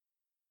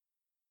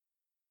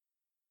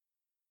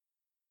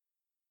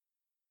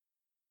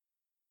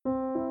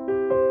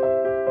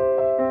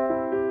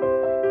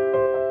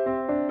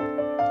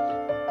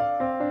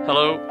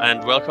Hello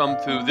and welcome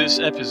to this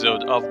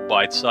episode of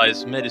Bite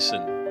Size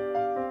Medicine.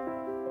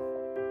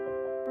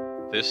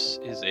 This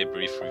is a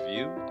brief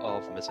review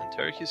of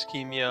mesenteric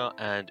ischemia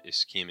and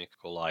ischemic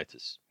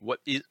colitis. What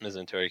is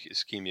mesenteric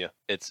ischemia?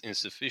 It's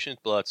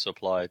insufficient blood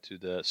supply to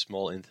the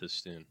small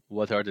intestine.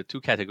 What are the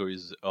two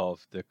categories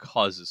of the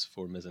causes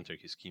for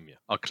mesenteric ischemia?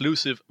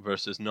 Occlusive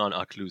versus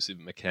non-occlusive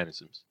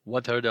mechanisms.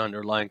 What are the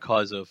underlying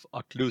causes of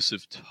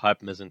occlusive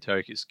type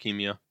mesenteric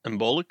ischemia?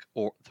 Embolic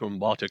or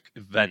thrombotic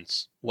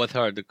events. What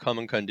are the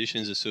common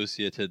conditions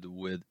associated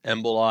with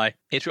emboli,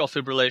 atrial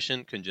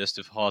fibrillation,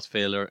 congestive heart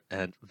failure,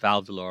 and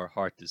valvular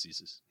heart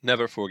diseases?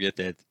 Never forget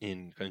that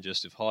in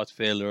congestive heart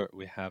failure,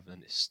 we have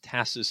an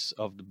stasis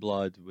of the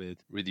blood with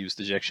reduced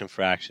ejection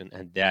fraction,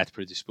 and that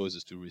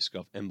predisposes to risk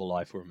of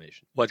emboli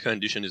formation. What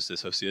condition is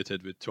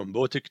associated with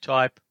thrombotic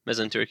type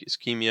mesenteric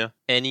ischemia?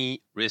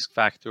 Any risk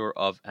factor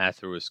of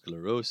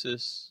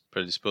atherosclerosis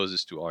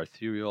predisposes to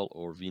arterial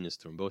or venous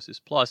thrombosis,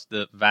 plus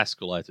the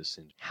vasculitis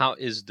syndrome. How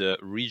is the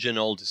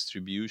regional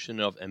distribution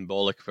of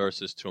embolic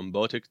versus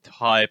thrombotic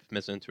type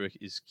mesenteric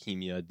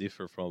ischemia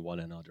differ from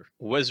one another?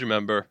 Always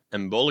remember,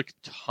 embolic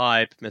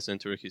type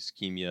mesenteric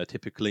ischemia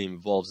typically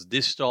involves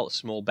distal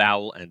small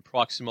bowel and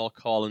proximal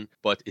colon,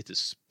 but it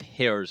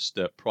spares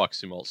the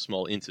proximal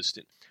small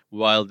intestine.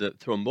 While the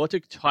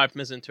thrombotic type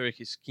mesenteric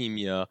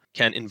ischemia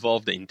can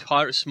involve the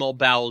entire small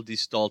bowel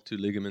distal to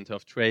ligament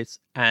of Treitz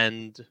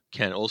and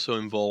can also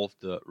involve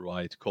the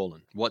right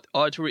colon. What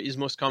artery is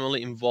most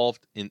commonly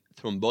involved in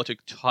thrombotic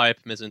type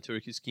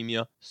mesenteric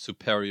ischemia?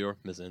 Superior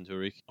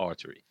mesenteric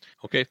artery.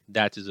 Okay,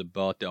 that is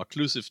about the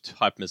occlusive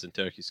type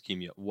mesenteric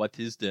ischemia. What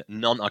is the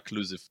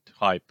non-occlusive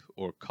type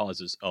or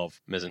causes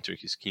of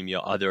mesenteric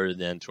ischemia other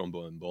than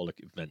thromboembolic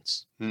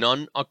events?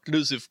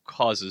 Non-occlusive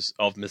causes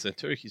of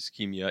mesenteric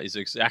ischemia is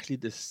exactly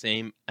the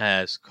same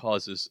as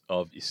causes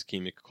of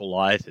ischemic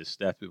colitis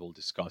that we will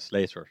discuss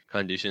later.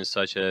 Conditions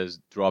such as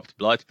dropped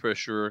blood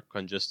pressure,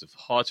 congestive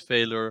heart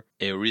failure,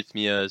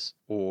 arrhythmias,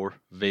 or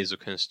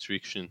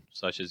vasoconstriction,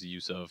 such as the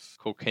use of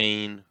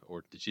cocaine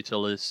or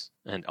digitalis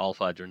and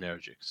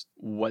alpha-adrenergics.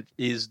 What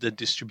is the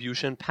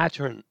distribution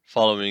pattern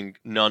following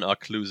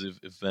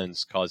non-occlusive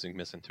events causing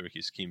mesenteric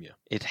ischemia?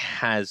 It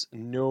has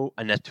no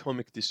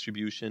anatomic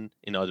distribution.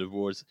 In other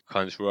words,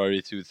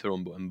 contrary to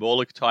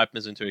thromboembolic type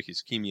mesenteric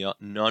ischemia,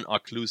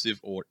 non-occlusive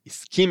or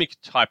ischemic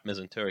type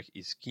mesenteric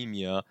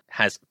ischemia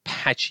has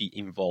patchy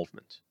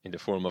involvement in the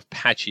form of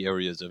patchy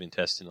areas of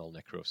intestinal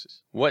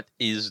necrosis. What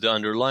is the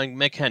underlying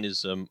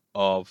mechanism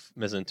of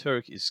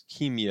mesenteric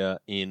ischemia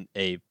in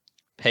a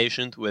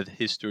patient with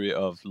history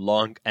of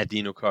lung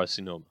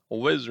adenocarcinoma?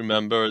 Always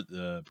remember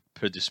the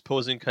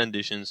predisposing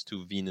conditions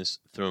to venous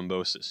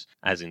thrombosis,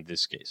 as in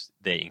this case.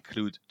 They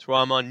include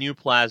trauma,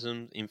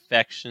 neoplasms,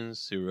 infections,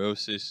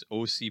 cirrhosis,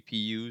 OCP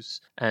use,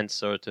 and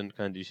certain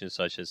conditions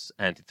such as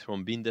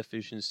antithrombin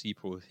deficiency,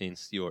 protein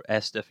C or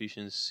S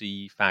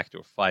deficiency,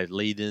 factor V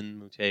Leiden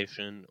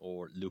mutation,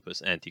 or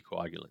lupus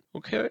anticoagulant.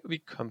 Okay, we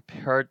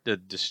compared the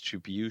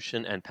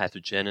distribution and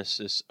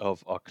pathogenesis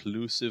of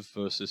occlusive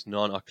versus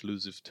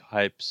non-occlusive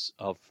types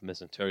of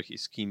mesenteric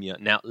ischemia.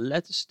 Now,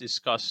 let's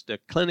discuss the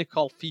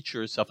clinical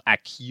features of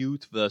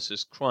acute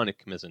versus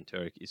chronic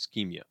mesenteric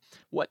ischemia.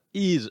 What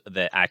is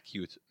the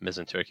acute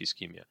mesenteric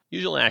ischemia?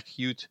 Usually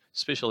acute,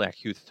 especially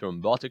acute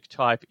thrombotic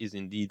type, is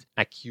indeed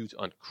acute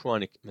on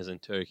chronic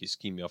mesenteric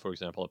ischemia, for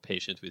example, a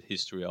patient with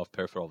history of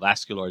peripheral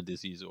vascular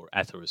disease or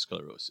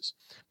atherosclerosis.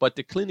 But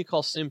the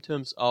clinical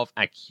symptoms of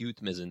acute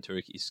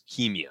mesenteric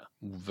ischemia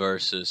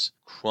versus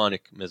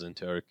chronic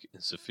mesenteric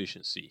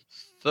insufficiency.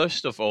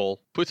 First of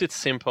all, put it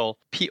simple,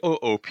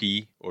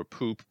 POOP or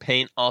poop,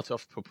 pain out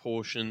of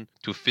proportion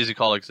to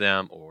physical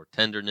exam or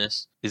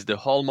tenderness, is the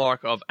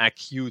hallmark of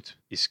acute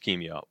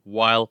ischemia,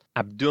 while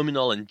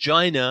abdominal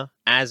angina,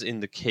 as in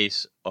the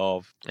case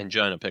of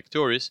angina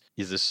pectoris,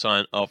 is a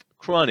sign of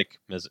chronic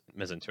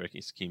mesenteric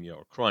ischemia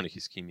or chronic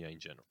ischemia in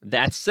general.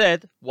 That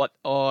said, what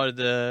are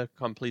the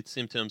complete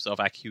symptoms of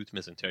acute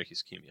mesenteric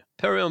ischemia?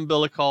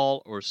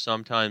 Periumbilical or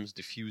sometimes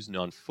diffuse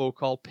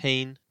non-focal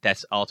pain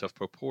that's out of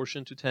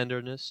proportion to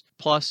tenderness,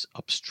 plus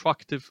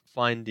obstructive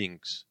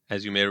findings.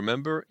 As you may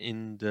remember,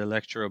 in the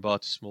lecture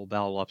about small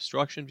bowel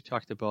obstruction, we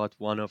talked about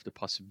one of the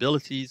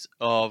possibilities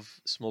of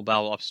small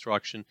bowel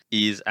obstruction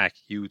is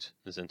acute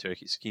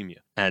mesenteric ischemia.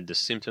 And the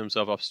symptoms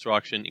of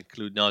obstruction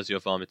include nausea,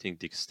 vomiting,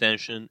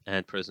 distension,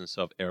 and presence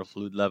of air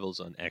fluid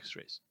levels on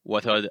x-rays.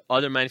 What are the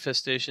other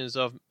manifestations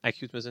of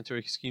acute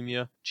mesenteric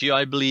ischemia?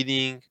 GI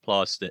bleeding,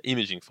 plus the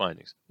imaging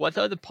findings. What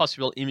are the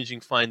possible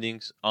imaging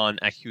findings on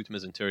acute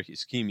mesenteric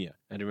ischemia?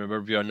 And remember,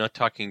 we are not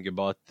talking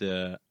about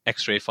the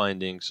x-ray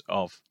findings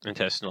of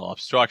intestinal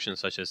obstruction,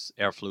 such as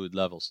air fluid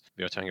levels.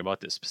 We are talking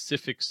about the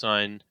specific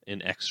sign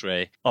in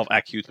x-ray of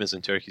acute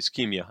mesenteric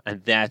ischemia,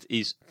 and that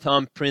is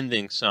thumb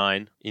printing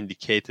sign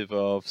indicative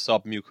of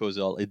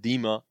submucosal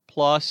edema,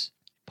 plus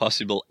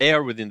possible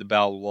air within the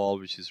bowel wall,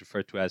 which is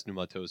referred to as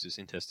pneumatosis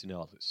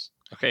intestinalis.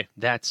 Okay,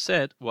 that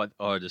said, what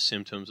are the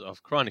symptoms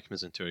of chronic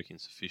mesenteric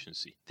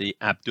insufficiency? The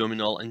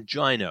abdominal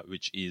angina,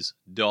 which is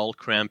dull,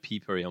 crampy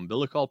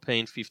periumbilical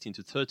pain 15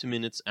 to 30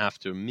 minutes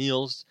after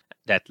meals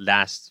that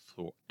lasts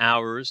for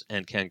hours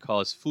and can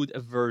cause food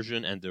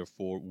aversion and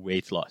therefore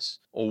weight loss.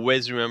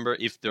 Always remember,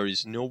 if there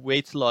is no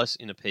weight loss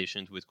in a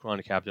patient with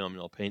chronic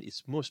abdominal pain,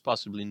 it's most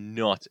possibly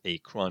not a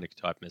chronic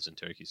type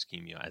mesenteric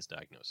ischemia as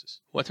diagnosis.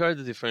 What are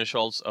the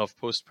differentials of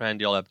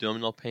postprandial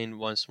abdominal pain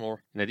once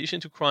more? In addition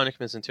to chronic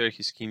mesenteric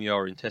ischemia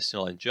or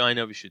intestinal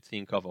angina, we should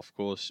think of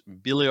course,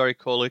 biliary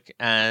colic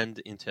and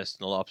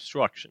intestinal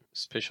obstruction.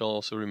 Especially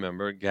also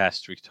remember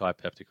gastric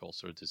type peptic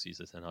ulcer disease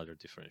as another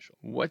differential.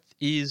 What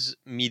is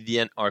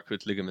median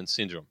arcuate ligament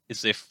syndrome?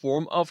 It's a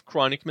form of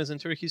chronic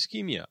mesenteric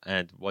ischemia,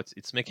 and what's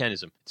its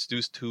mechanism?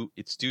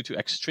 It's due to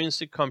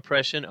extrinsic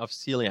compression of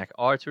celiac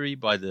artery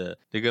by the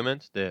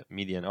ligament, the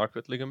median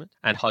arcuate ligament.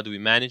 And how do we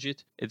manage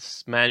it?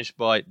 It's managed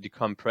by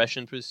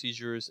decompression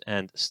procedures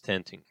and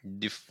stenting.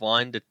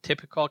 Define the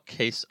typical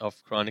case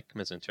of chronic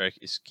mesenteric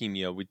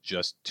ischemia with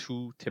just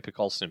two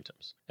typical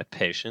symptoms. A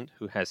patient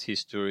who has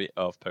history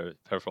of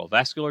peripheral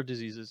vascular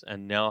diseases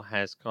and now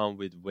has come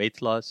with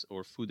weight loss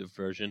or food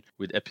aversion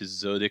with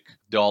episodic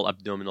dull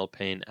abdominal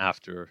pain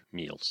after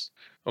meals.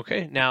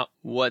 Okay, now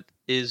what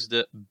is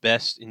the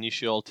best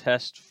initial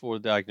test for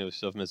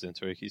diagnosis of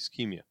mesenteric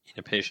ischemia in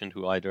a patient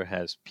who either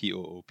has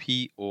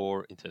POOP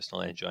or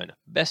intestinal angina?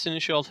 Best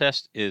initial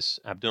test is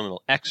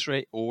abdominal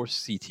X-ray or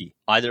CT.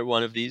 Either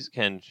one of these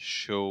can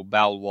show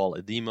bowel wall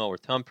edema or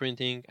thumb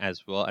printing,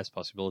 as well as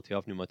possibility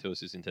of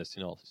pneumatosis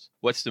intestinalis.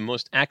 What's the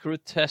most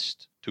accurate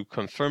test to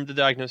confirm the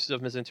diagnosis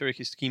of mesenteric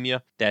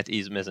ischemia? That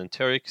is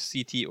mesenteric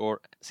CT or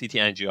CT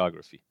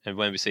angiography. And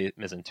when we say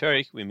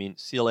mesenteric, we mean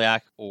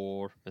celiac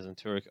or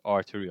mesenteric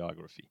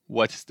arteriography.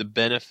 What's the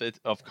benefit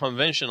of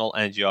conventional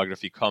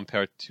angiography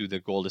compared to the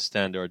gold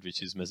standard,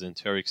 which is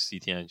mesenteric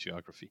CT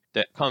angiography?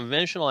 The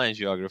conventional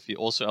angiography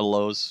also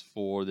allows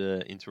for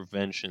the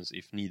interventions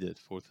if needed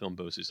for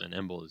thrombosis and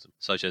embolism,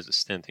 such as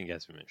stenting,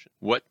 as we mentioned.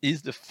 What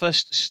is the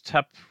first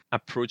step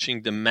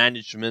approaching the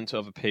management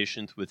of a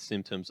patient with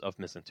symptoms of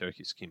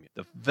mesenteric ischemia?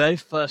 The very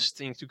first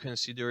thing to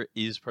consider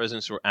is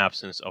presence or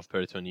absence of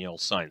peritoneal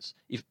signs.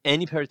 If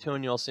any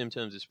peritoneal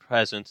symptoms is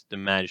present, the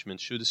management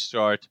should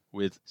start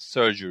with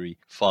surgery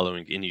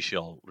following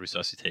initial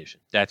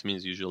resuscitation. That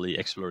means usually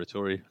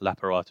exploratory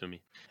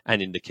laparotomy,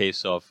 and in the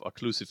case of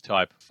occlusive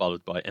type,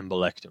 followed by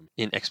embolectomy.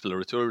 In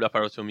exploratory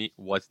laparotomy,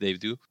 what they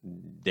do,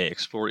 they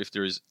explore if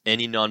there is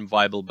any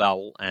non-viable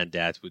bowel, and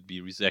that would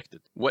be resected.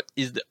 What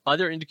is the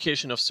other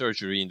indication of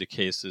surgery in the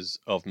cases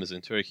of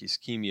mesenteric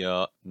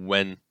ischemia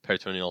when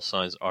peritoneal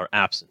signs are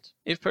absent?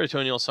 If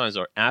peritoneal signs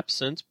are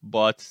absent,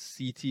 but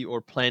CT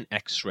or plain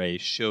X-ray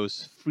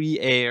shows free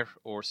air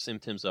or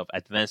symptoms of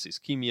advanced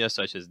ischemia,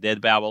 such as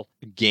dead bowel,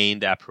 again,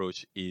 the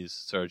approach is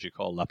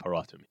surgical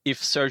laparotomy.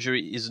 If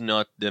surgery is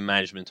not the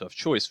management of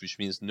choice, which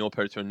means no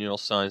peritoneal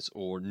signs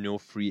or no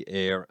free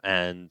air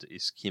and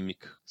ischemic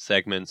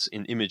segments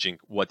in imaging,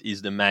 what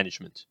is the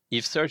management?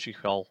 If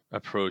surgical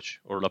approach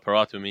or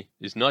laparotomy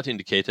is not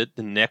indicated,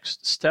 the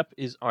next step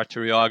is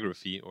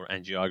arteriography or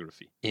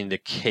angiography. In the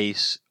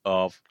case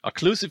of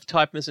occlusive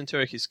type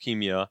mesenteric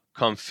ischemia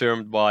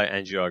confirmed by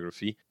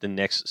angiography, the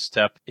next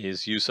step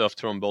is use of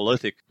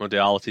thrombolytic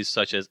modalities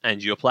such as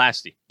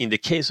angioplasty. In the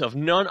case of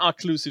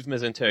non-occlusive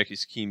mesenteric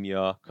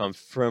ischemia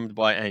confirmed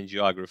by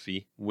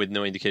angiography with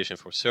no indication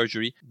for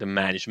surgery, the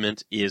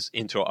management is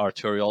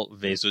intra-arterial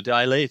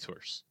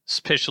vasodilators,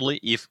 especially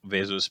if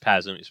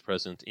vasospasm is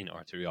present in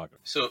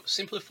arteriography. So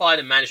simplify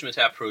the management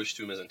approach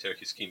to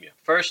mesenteric ischemia.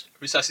 First,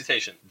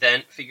 resuscitation.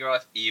 Then figure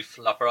out if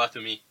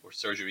laparotomy or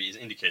surgery is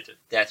indicated.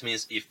 That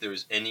means if there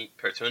is any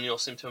peritoneal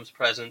symptoms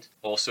present,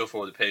 also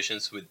for the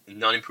patients with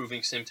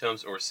non-improving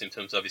symptoms or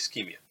symptoms of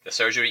ischemia. The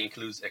surgery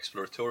includes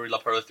exploratory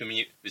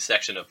laparotomy,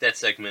 resection of dead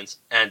segments,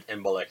 and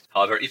embolectomy.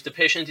 However, if the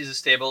patient is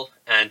stable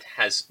and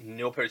has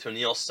no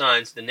peritoneal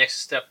signs, the next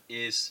step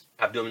is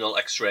abdominal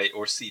X-ray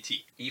or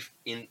CT. If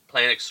in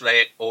plain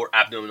X-ray or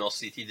abdominal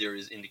CT there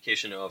is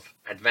indication of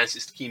advanced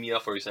ischemia,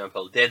 for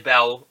example, dead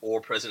bowel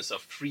or presence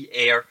of free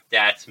air,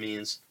 that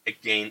means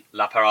again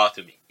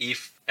laparotomy.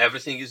 If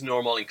everything is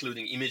normal,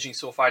 including imaging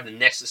so far, the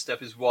next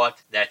step is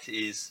what? That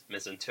is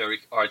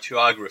mesenteric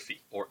arteriography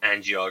or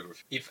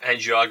angiography. If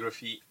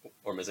angiography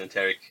or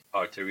mesenteric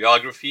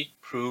arteriography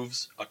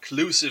proves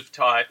occlusive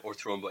type or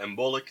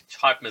thromboembolic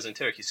type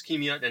mesenteric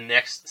ischemia, the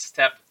next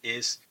step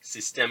is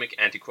systemic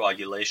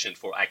anticoagulation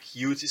for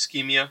acute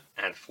ischemia.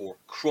 And for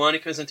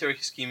chronic mesenteric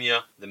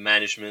ischemia, the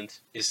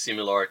management is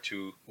similar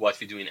to what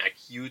we do in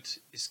acute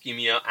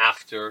ischemia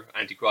after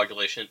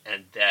anticoagulation,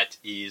 and that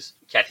is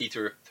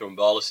catheter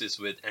thrombolysis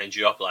with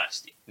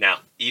angioplasty.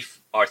 Now,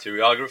 if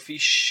arteriography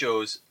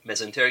shows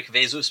mesenteric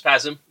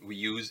vasospasm, we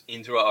use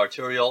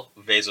intra-arterial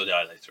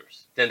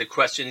vasodilators. Then the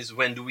question is,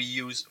 when do we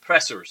use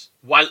pressors?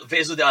 While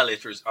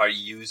vasodilators are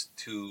used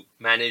to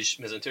manage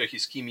mesenteric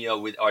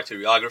ischemia with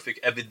arteriographic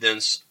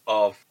evidence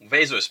of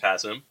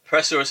vasospasm,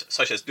 pressors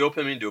such as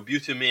dopamine,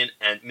 dobutamine,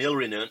 and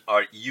milrinone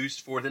are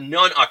used for the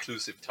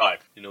non-occlusive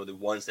type, the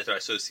ones that are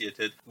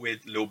associated with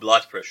low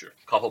blood pressure.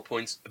 A couple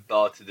points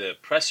about the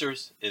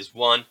pressors is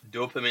one,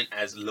 dopamine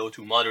as low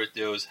to moderate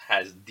dose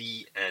has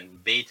D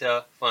and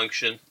beta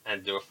function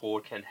and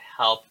therefore can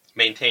help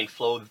maintain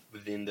flow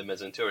within the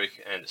mesenteric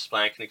and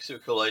splanchnic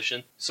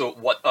circulation. So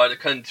what are the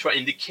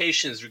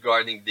contraindications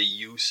regarding the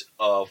use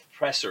of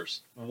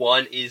pressors?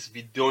 One is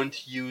we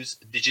don't use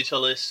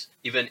digitalis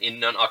even in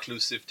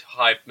non-occlusive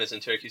type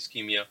mesenteric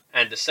ischemia.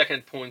 And the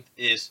second point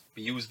is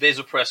we use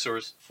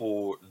vasopressors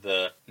for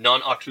the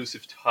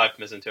non-occlusive type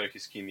mesenteric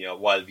ischemia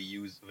while we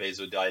use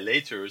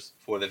vasodilators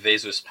for the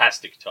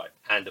vasospastic type.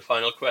 And the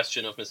final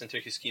question of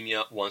mesenteric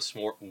ischemia, once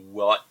more,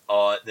 what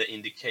are the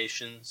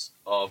indications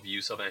of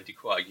use of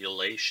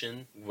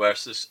anticoagulation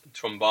versus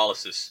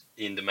thrombolysis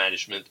in the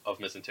management of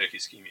mesenteric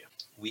ischemia?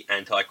 We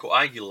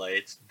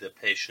anticoagulate the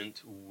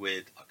patient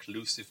with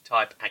occlusive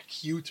type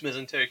acute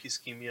mesenteric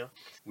ischemia.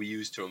 We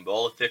use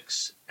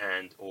thrombolytics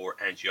and or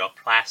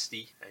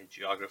angioplasty,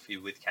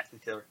 angiography with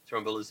catheter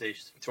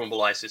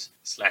thrombolysis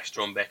 /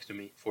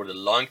 thrombectomy for the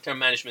long-term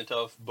management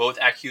of both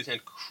acute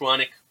and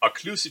chronic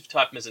occlusive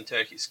type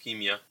mesenteric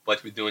ischemia,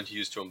 but we don't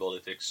use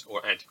thrombolytics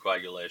or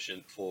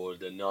anticoagulation for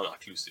the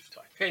non-occlusive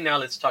type. Okay, now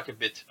let's talk a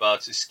bit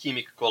about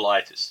ischemic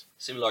colitis.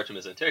 Similar to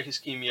mesenteric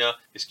ischemia,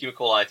 ischemic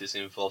colitis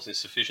involves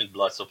insufficient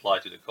blood supply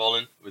to the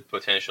colon with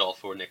potential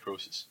for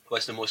necrosis.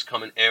 What's the most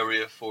common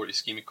area for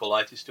ischemic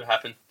colitis to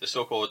happen? The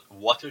so-called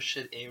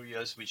watershed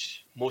areas,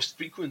 which most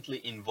frequently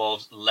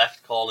involves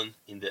left colon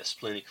in the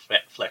splenic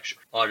flexure.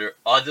 Are there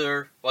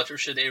other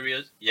watershed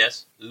areas?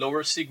 Yes.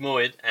 Lower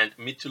sigmoid and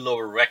mid to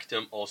lower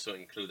rectum also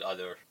include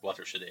other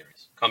watershed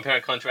areas. Compare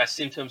and contrast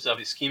symptoms of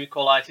ischemic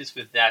colitis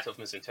with that of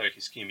mesenteric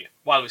ischemia.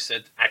 While we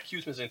said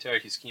acute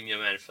mesenteric ischemia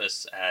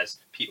manifests as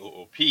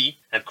POOP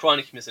and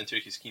chronic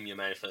mesenteric ischemia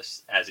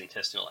manifests as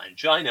intestinal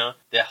angina,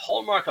 the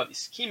hallmark of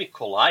ischemic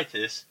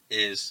colitis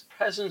is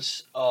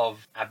presence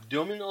of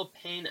abdominal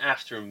pain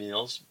after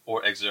meals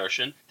or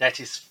exertion that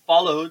is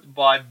followed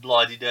by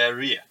bloody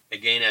diarrhea.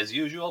 Again, as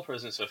usual,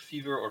 presence of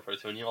fever or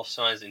peritoneal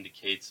signs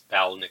indicates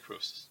bowel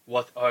necrosis.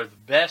 What are the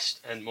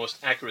best and most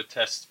accurate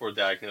tests for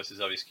diagnosis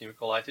of ischemic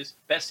colitis?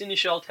 Best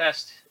initial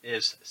test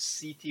is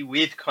CT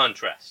with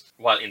contrast.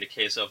 While in the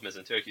case of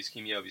mesenteric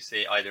ischemia, we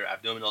say either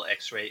abdominal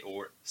X-ray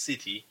or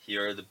CT.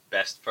 Here, the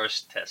best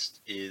first test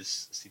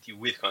is CT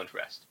with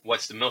contrast.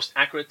 What's the most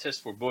accurate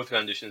test for both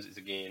conditions is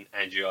again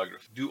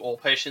angiography. Do all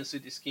patients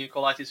with ischemic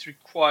colitis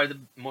require the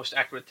most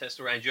accurate test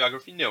or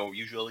angiography? No,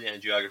 usually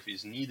angiography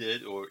is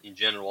needed, or in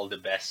general the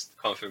best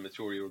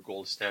confirmatory or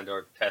gold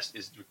standard test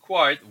is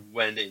required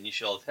when the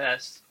initial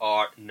tests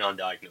are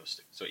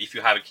non-diagnostic. So if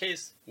you have a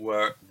case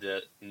where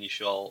the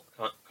initial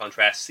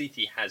contrast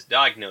CT has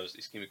diagnosed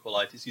ischemic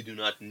colitis, you do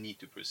not need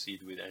to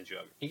proceed with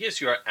angiography. In case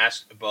you are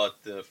asked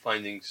about the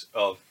findings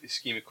of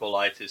ischemic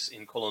colitis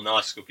in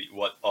colonoscopy,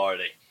 what are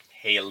they?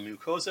 Pale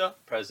mucosa,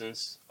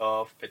 presence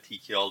of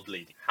petechial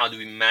bleeding. How do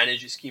we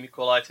manage ischemic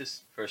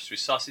colitis? First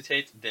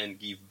resuscitate, then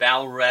give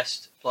bowel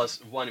rest.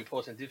 Plus, one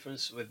important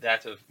difference with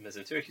that of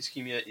mesenteric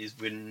ischemia is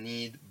we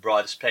need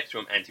broad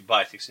spectrum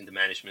antibiotics in the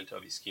management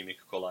of ischemic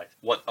colitis.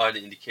 What are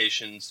the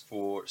indications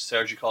for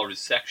surgical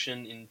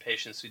resection in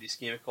patients with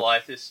ischemic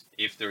colitis?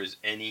 If there is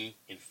any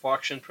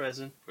infarction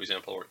present, for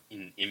example, or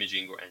in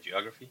imaging or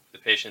angiography, the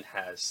patient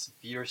has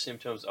severe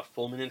symptoms of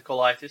fulminant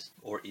colitis,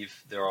 or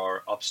if there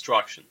are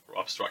obstruction or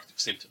obstructive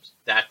symptoms.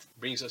 That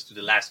brings us to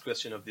the last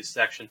question of this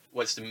section.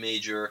 What's the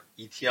major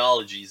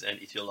etiologies and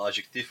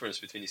etiologic difference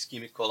between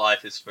ischemic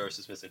colitis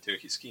versus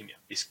mesenteric ischemia?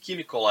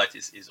 Ischemic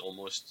colitis is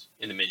almost,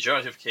 in the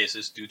majority of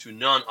cases, due to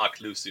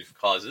non-occlusive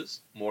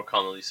causes, more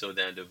commonly so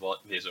than the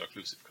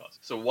vaso-occlusive causes.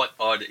 So what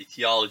are the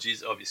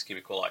etiologies of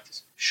ischemic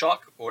colitis?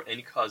 Shock or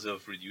any cause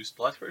of reduced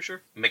blood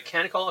pressure,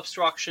 mechanical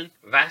obstruction,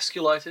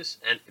 vasculitis,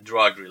 and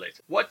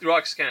drug-related. What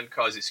drugs can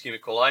cause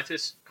ischemic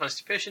colitis?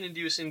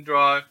 Constipation-inducing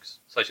drugs,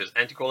 such as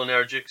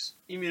anticholinergics,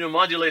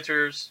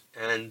 immunomodulators,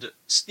 and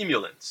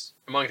stimulants.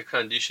 Among the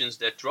conditions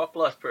that drop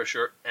blood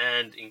pressure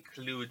and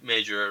include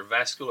major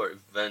vascular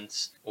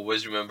events,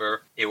 always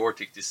remember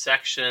aortic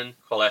dissection,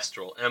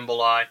 cholesterol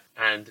emboli,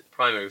 and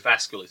primary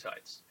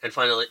vasculitis. And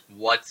finally,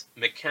 what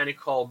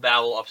mechanical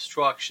bowel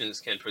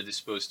obstructions can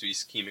predispose to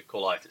ischemic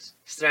colitis?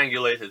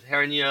 Strangulated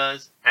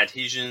hernias,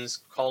 adhesions,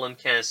 colon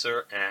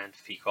cancer, and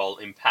fecal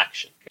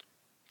impaction.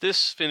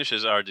 This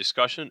finishes our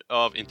discussion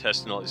of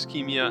intestinal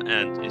ischemia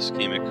and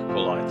ischemic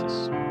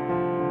colitis.